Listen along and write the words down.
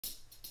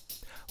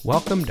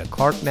Welcome to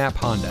Knapp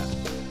Honda,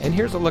 and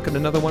here's a look at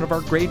another one of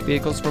our great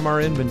vehicles from our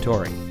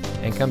inventory,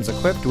 and comes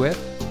equipped with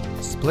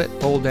split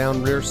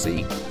fold-down rear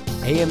seat,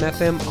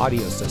 AM/FM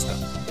audio system,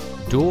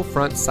 dual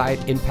front side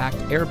impact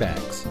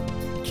airbags,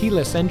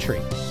 keyless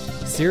entry,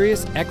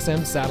 Sirius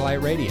XM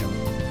satellite radio,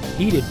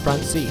 heated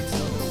front seats,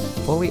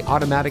 fully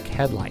automatic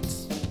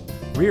headlights,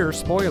 rear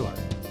spoiler,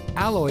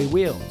 alloy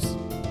wheels,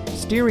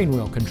 steering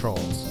wheel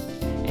controls,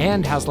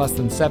 and has less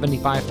than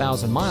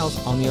 75,000 miles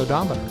on the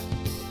odometer.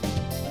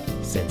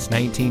 Since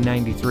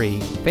 1993,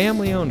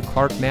 family-owned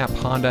Knapp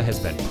Honda has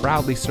been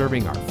proudly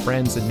serving our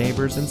friends and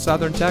neighbors in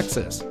southern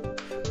Texas.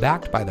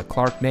 Backed by the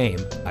Clark name,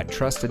 a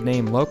trusted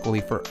name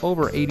locally for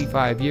over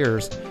 85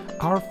 years,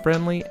 our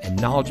friendly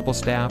and knowledgeable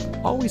staff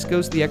always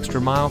goes the extra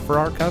mile for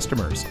our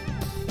customers.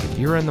 If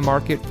you're in the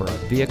market for a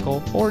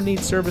vehicle or need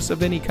service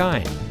of any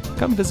kind,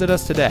 come visit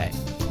us today.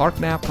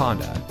 Knapp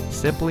Honda,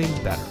 simply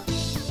better.